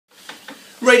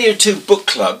Radio 2 Book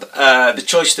Club, the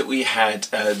choice that we had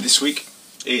this week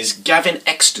is Gavin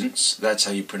Extence, that's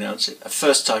how you pronounce it, a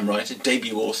first-time writer,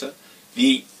 debut author,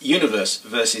 The Universe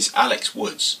versus Alex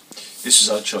Woods. This is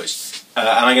our choice. And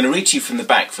I'm going to read to you from the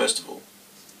back, first of all,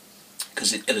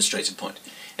 because it illustrates a point.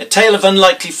 A tale of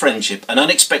unlikely friendship, an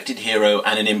unexpected hero,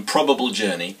 and an improbable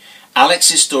journey,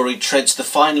 Alex's story treads the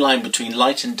fine line between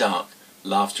light and dark,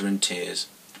 laughter and tears.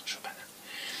 Not sure about that.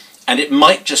 And it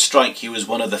might just strike you as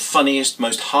one of the funniest,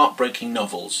 most heartbreaking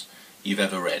novels you've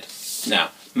ever read.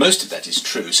 Now, most of that is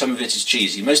true. Some of it is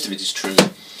cheesy. Most of it is true.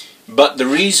 But the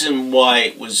reason why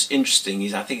it was interesting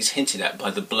is, I think it's hinted at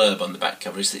by the blurb on the back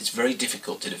cover, is that it's very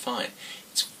difficult to define.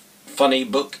 It's a funny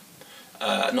book,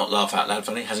 not laugh out loud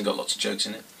funny, hasn't got lots of jokes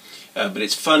in it. But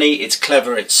it's funny, it's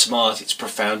clever, it's smart, it's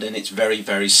profound, and it's very,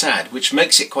 very sad, which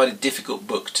makes it quite a difficult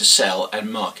book to sell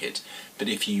and market. But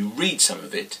if you read some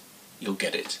of it, you'll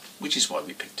get it, which is why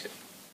we picked it.